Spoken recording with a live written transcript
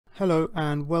Hello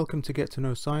and welcome to Get to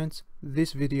Know Science.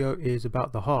 This video is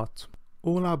about the heart.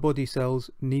 All our body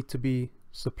cells need to be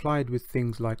supplied with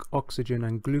things like oxygen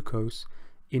and glucose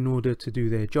in order to do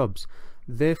their jobs.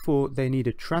 Therefore, they need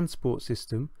a transport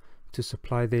system to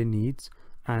supply their needs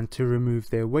and to remove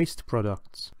their waste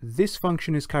products. This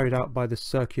function is carried out by the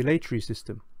circulatory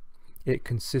system. It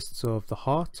consists of the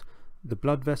heart, the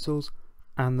blood vessels,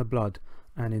 and the blood.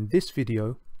 And in this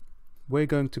video, we're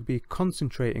going to be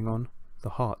concentrating on the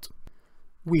heart.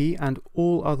 We and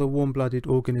all other warm-blooded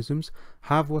organisms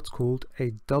have what's called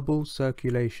a double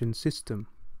circulation system.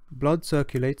 Blood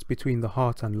circulates between the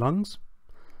heart and lungs,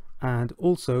 and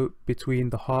also between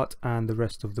the heart and the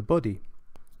rest of the body.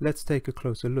 Let's take a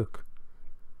closer look.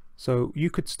 So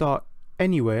you could start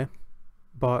anywhere,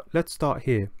 but let's start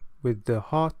here with the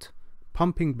heart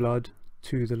pumping blood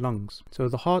to the lungs. So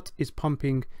the heart is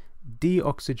pumping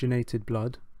deoxygenated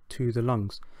blood to the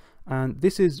lungs, and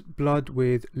this is blood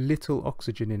with little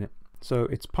oxygen in it. So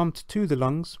it's pumped to the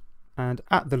lungs, and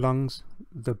at the lungs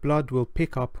the blood will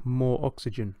pick up more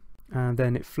oxygen, and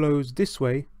then it flows this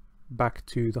way back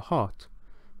to the heart.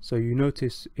 So you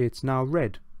notice it's now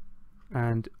red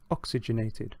and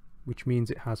oxygenated, which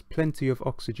means it has plenty of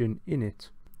oxygen in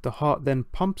it. The heart then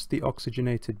pumps the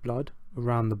oxygenated blood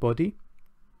around the body.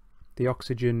 The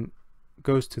oxygen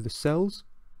goes to the cells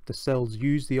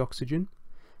use the oxygen,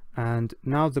 and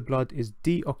now the blood is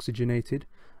deoxygenated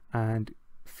and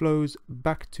flows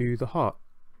back to the heart,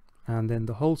 and then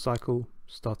the whole cycle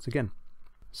starts again.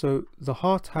 So the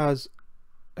heart has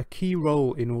a key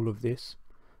role in all of this,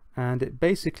 and it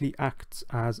basically acts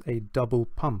as a double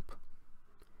pump.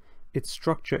 Its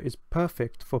structure is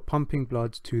perfect for pumping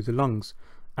blood to the lungs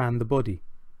and the body.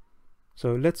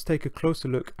 So let's take a closer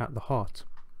look at the heart.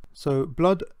 So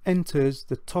blood enters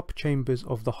the top chambers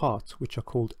of the heart, which are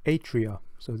called atria.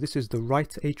 So this is the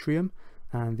right atrium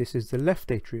and this is the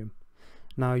left atrium.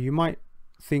 Now you might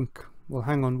think, well,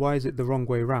 hang on, why is it the wrong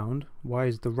way round? Why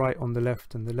is the right on the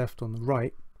left and the left on the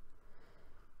right?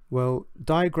 Well,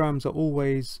 diagrams are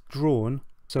always drawn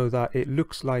so that it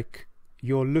looks like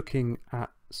you're looking at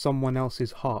someone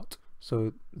else's heart.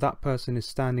 So that person is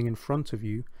standing in front of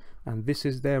you, and this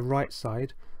is their right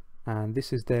side and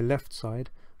this is their left side,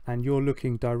 and you're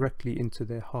looking directly into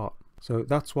their heart. So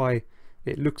that's why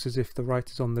it looks as if the right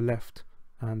is on the left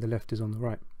and the left is on the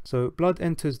right. So blood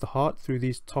enters the heart through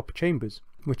these top chambers,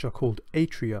 which are called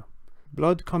atria.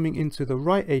 Blood coming into the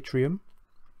right atrium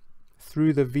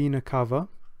through the vena cava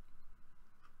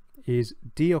is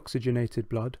deoxygenated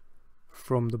blood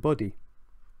from the body.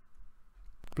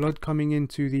 Blood coming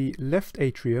into the left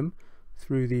atrium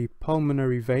through the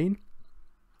pulmonary vein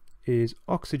is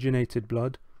oxygenated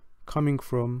blood coming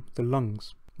from the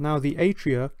lungs. Now the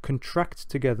atria contract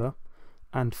together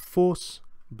and force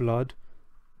blood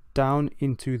down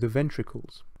into the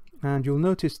ventricles. And you'll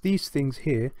notice these things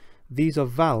here, these are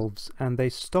valves, and they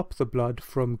stop the blood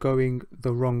from going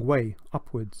the wrong way,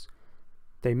 upwards.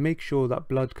 They make sure that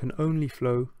blood can only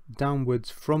flow downwards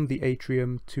from the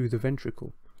atrium to the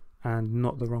ventricle, and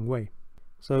not the wrong way.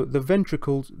 So the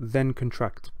ventricles then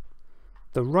contract.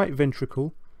 The right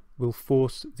ventricle will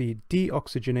force the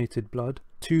deoxygenated blood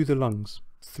to the lungs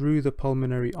through the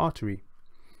pulmonary artery.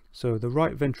 So the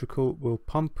right ventricle will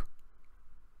pump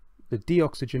the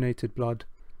deoxygenated blood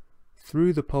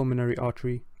through the pulmonary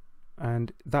artery,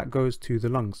 and that goes to the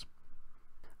lungs.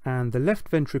 And the left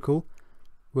ventricle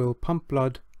will pump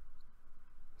blood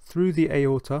through the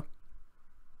aorta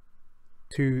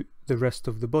to the rest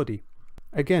of the body.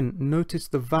 Again, notice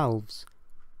the valves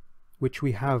which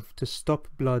we have to stop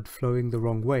blood flowing the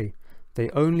wrong way. They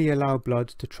only allow blood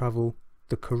to travel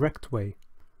the correct way,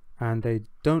 and they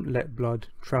don't let blood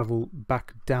travel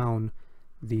back down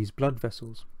these blood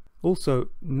vessels. Also,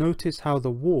 notice how the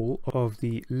wall of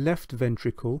the left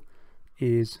ventricle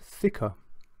is thicker.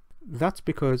 That's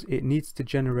because it needs to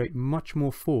generate much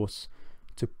more force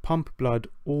to pump blood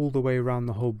all the way around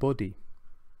the whole body.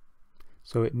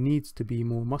 So it needs to be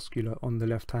more muscular on the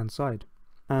left-hand side.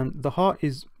 And the heart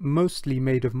is mostly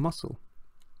made of muscle,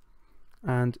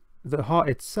 and the heart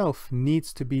itself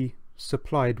needs to be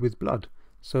supplied with blood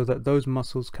so that those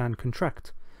muscles can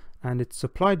contract, and it's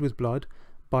supplied with blood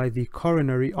by the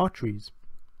coronary arteries,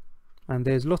 and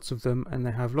there's lots of them and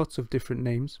they have lots of different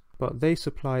names, but they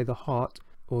supply the heart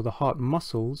or the heart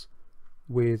muscles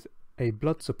with a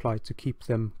blood supply to keep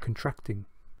them contracting.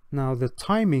 Now the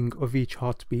timing of each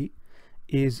heartbeat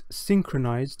is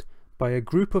synchronized by a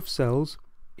group of cells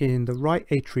in the right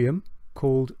atrium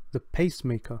called the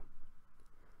pacemaker.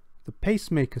 The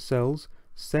pacemaker cells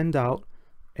send out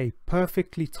a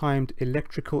perfectly timed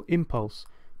electrical impulse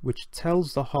which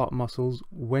tells the heart muscles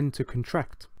when to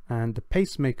contract, and the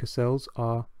pacemaker cells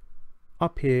are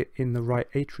up here in the right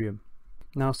atrium.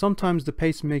 Now sometimes the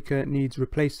pacemaker needs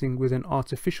replacing with an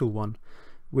artificial one,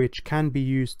 which can be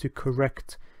used to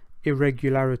correct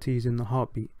irregularities in the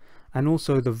heartbeat, and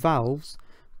also the valves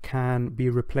can be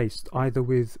replaced either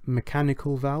with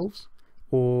mechanical valves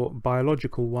or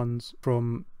biological ones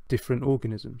from different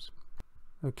organisms.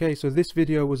 Okay, so this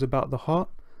video was about the heart.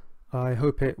 I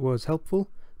hope it was helpful.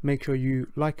 Make sure you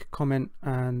like, comment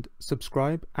and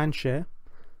subscribe and share,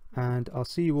 and I'll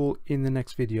see you all in the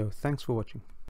next video. Thanks for watching.